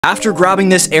After grabbing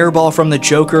this airball from the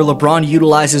Joker, LeBron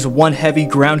utilizes one heavy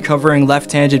ground-covering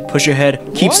left-handed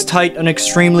push-ahead, keeps tight an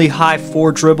extremely high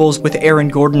 4 dribbles with Aaron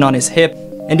Gordon on his hip,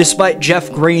 and despite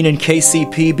Jeff Green and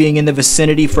KCP being in the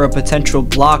vicinity for a potential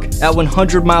block, at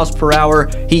 100 miles per hour,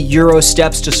 he Euro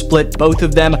steps to split both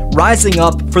of them, rising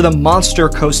up for the monster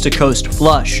coast-to-coast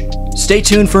flush. Stay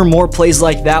tuned for more plays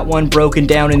like that one broken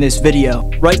down in this video.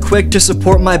 Right quick, to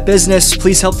support my business,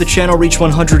 please help the channel reach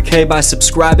 100K by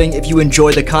subscribing. If you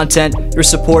enjoy the content, your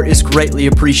support is greatly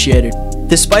appreciated.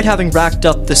 Despite having racked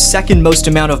up the second most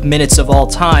amount of minutes of all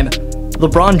time,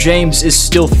 LeBron James is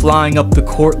still flying up the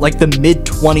court like the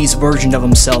mid-20s version of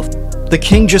himself. The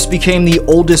King just became the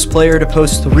oldest player to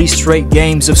post 3 straight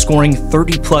games of scoring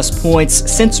 30+ points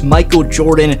since Michael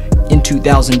Jordan in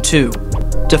 2002.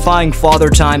 Defying father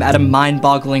time at a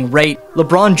mind-boggling rate,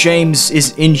 LeBron James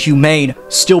is inhumane,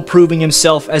 still proving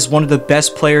himself as one of the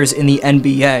best players in the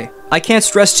NBA. I can't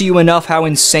stress to you enough how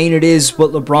insane it is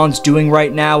what LeBron's doing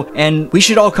right now, and we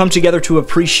should all come together to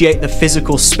appreciate the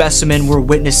physical specimen we're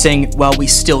witnessing while we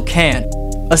still can.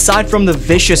 Aside from the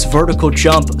vicious vertical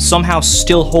jump, somehow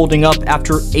still holding up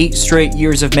after 8 straight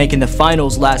years of making the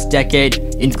finals last decade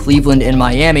in Cleveland and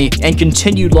Miami, and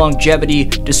continued longevity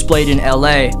displayed in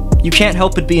LA, you can't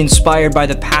help but be inspired by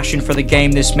the passion for the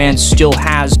game this man still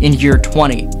has in year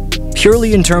 20.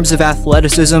 Purely in terms of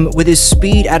athleticism, with his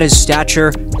speed at his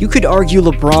stature, you could argue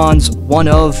LeBron's one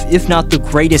of, if not the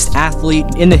greatest athlete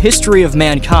in the history of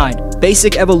mankind.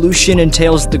 Basic evolution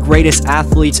entails the greatest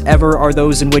athletes ever are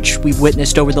those in which we've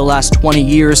witnessed over the last 20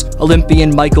 years.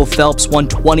 Olympian Michael Phelps won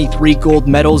 23 gold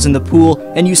medals in the pool,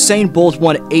 and Usain Bolt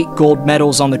won 8 gold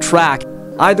medals on the track.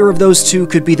 Either of those two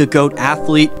could be the GOAT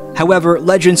athlete. However,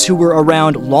 legends who were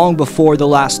around long before the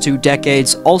last 2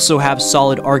 decades also have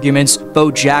solid arguments.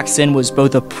 Bo Jackson was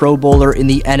both a Pro Bowler in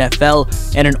the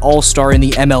NFL and an All-Star in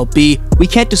the MLB. We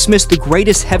can't dismiss the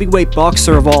greatest heavyweight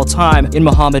boxer of all time in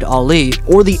Muhammad Ali,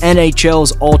 or the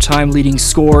NHL's all-time leading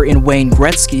scorer in Wayne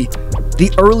Gretzky.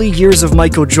 The early years of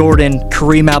Michael Jordan,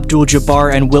 Kareem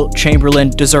Abdul-Jabbar, and Wilt Chamberlain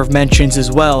deserve mentions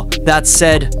as well. That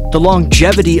said, the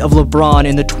longevity of LeBron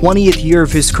in the 20th year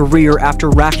of his career after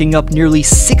racking up nearly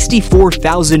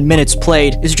 64,000 minutes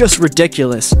played is just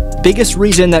ridiculous. Biggest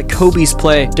reason that Kobe's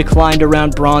play declined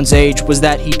around Bron's age was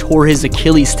that he tore his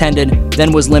Achilles tendon,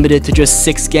 then was limited to just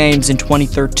 6 games in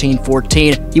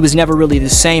 2013-14. He was never really the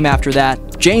same after that.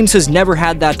 James has never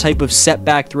had that type of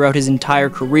setback throughout his entire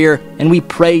career, and we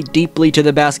pray deeply to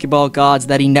the basketball gods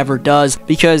that he never does,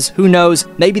 because who knows,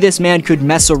 maybe this man could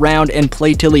mess around and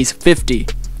play till he's 50.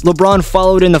 LeBron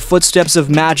followed in the footsteps of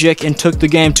Magic and took the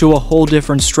game to a whole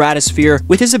different stratosphere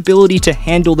with his ability to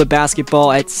handle the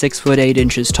basketball at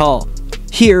 6'8" tall.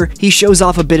 Here, he shows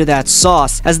off a bit of that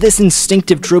sauce, as this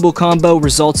instinctive dribble combo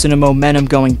results in a momentum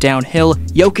going downhill.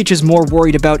 Jokic is more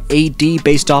worried about AD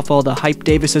based off all the hype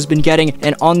Davis has been getting,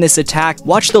 and on this attack,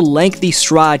 watch the lengthy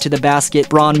stride to the basket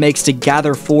Bron makes to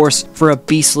gather force for a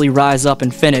beastly rise up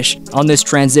and finish. On this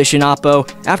transition oppo,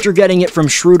 after getting it from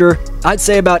Schroeder, I'd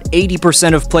say about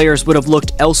 80% of players would have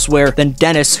looked elsewhere than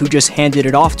Dennis, who just handed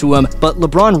it off to him, but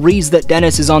LeBron reads that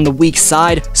Dennis is on the weak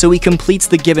side, so he completes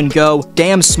the give and go.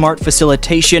 Damn smart facilitation,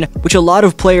 which a lot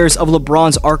of players of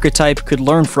LeBron's archetype could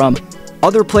learn from.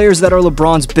 Other players that are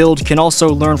LeBron's build can also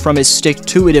learn from his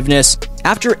stick-to-itiveness.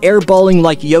 After airballing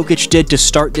like Jokic did to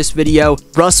start this video,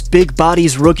 Russ big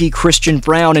bodies rookie Christian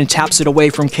Braun and taps it away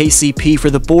from KCP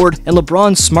for the board, and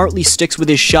LeBron smartly sticks with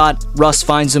his shot. Russ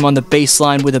finds him on the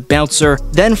baseline with a bouncer.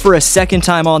 Then for a second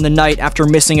time on the night after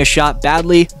missing a shot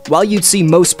badly, while you'd see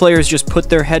most players just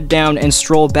put their head down and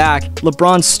stroll back,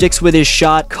 LeBron sticks with his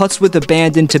shot, cuts with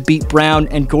abandon to beat Braun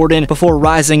and Gordon before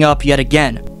rising up yet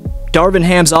again. Darvin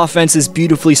Ham's offense is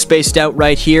beautifully spaced out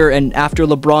right here, and after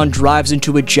LeBron drives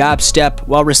into a jab step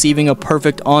while receiving a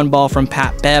perfect on-ball from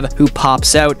Pat Bev, who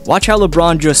pops out, watch how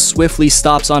LeBron just swiftly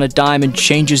stops on a dime and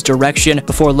changes direction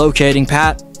before locating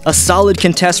Pat. A solid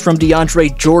contest from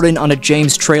DeAndre Jordan on a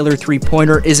James trailer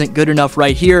 3-pointer isn't good enough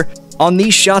right here. On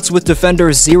these shots with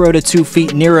defenders 0 to 2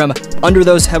 feet near him, under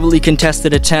those heavily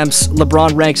contested attempts,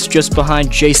 LeBron ranks just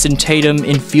behind Jason Tatum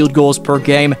in field goals per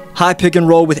game. High pick and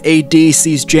roll with AD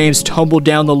sees James tumble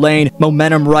down the lane,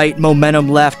 momentum right, momentum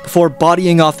left, before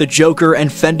bodying off the Joker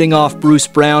and fending off Bruce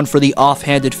Brown for the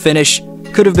offhanded finish.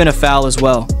 Could have been a foul as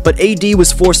well. But AD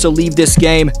was forced to leave this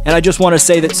game, and I just want to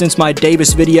say that since my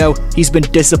Davis video, he's been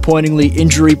disappointingly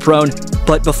injury prone.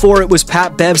 But before it was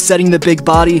Pat Bev setting the big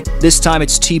body, this time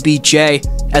it's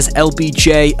TBJ, as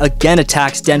LBJ again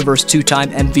attacks Denver's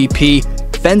 2-time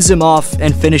MVP, fends him off,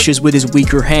 and finishes with his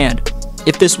weaker hand.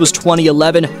 If this was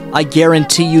 2011, I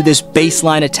guarantee you this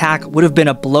baseline attack would have been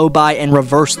a blow-by and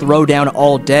reverse throwdown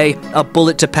all day. A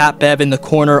bullet to Pat Bev in the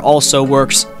corner also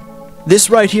works.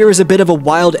 This right here is a bit of a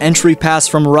wild entry pass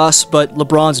from Russ, but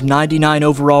LeBron's 99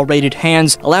 overall rated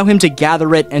hands allow him to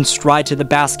gather it and stride to the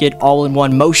basket all in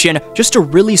one motion. Just a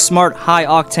really smart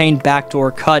high-octane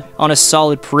backdoor cut on a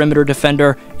solid perimeter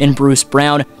defender in Bruce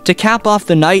Brown. To cap off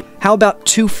the night, how about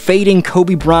two fading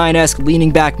Kobe Bryant-esque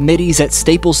leaning back middies at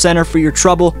Staples Center for your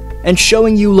trouble? And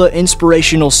showing you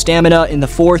inspirational stamina in the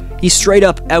fourth, he straight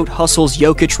up out-hustles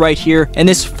Jokic right here, and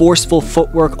this forceful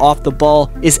footwork off the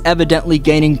ball is evidently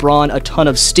gaining Bron a ton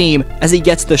of steam as he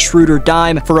gets the Schroeder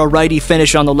dime for a righty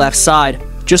finish on the left side.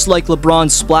 Just like LeBron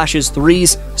splashes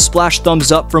threes, splash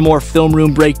thumbs up for more film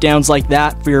room breakdowns like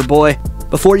that for your boy.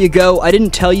 Before you go, I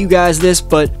didn't tell you guys this,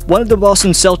 but one of the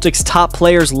Boston Celtics top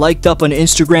players liked up an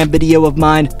Instagram video of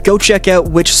mine. Go check out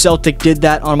which Celtic did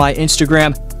that on my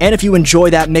Instagram. And if you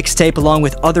enjoy that mixtape along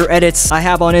with other edits I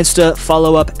have on Insta,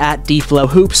 follow up at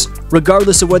DFlowHoops.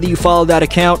 Regardless of whether you follow that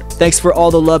account, thanks for all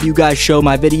the love you guys show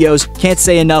my videos. Can't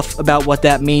say enough about what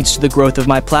that means to the growth of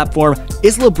my platform.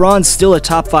 Is LeBron still a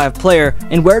top 5 player,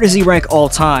 and where does he rank all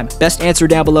time? Best answer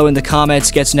down below in the comments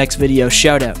gets next video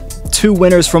shoutout. Two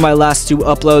winners from my last two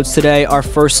uploads today are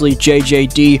firstly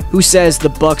JJD, who says the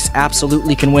Bucks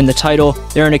absolutely can win the title.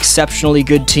 They're an exceptionally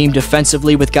good team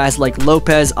defensively with guys like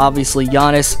Lopez, obviously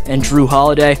Giannis, and Drew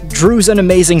Holiday. Drew's an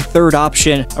amazing third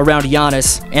option around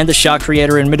Giannis and the shot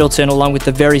creator in Middleton, along with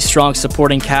the very strong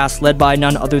supporting cast led by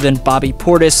none other than Bobby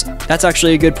Portis. That's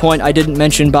actually a good point. I didn't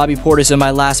mention Bobby Portis in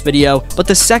my last video, but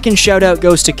the second shout out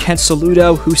goes to Kent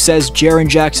Saludo, who says Jaren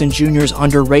Jackson Jr. is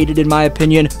underrated in my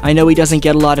opinion. I know he doesn't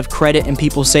get a lot of credit and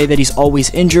people say that he's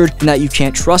always injured and that you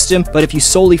can't trust him, but if you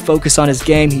solely focus on his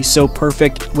game, he's so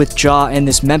perfect with Ja and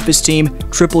this Memphis team.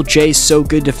 Triple J's so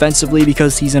good defensively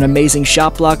because he's an amazing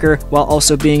shot blocker while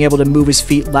also being able to move his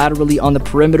feet laterally on the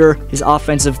perimeter. His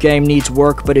offensive game needs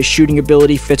work, but his shooting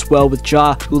ability fits well with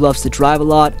Ja, who loves to drive a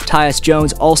lot. Tyus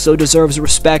Jones also deserves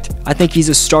respect. I think he's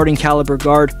a starting caliber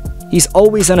guard. He's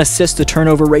always an assist to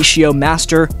turnover ratio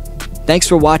master. Thanks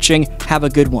for watching. Have a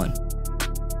good one.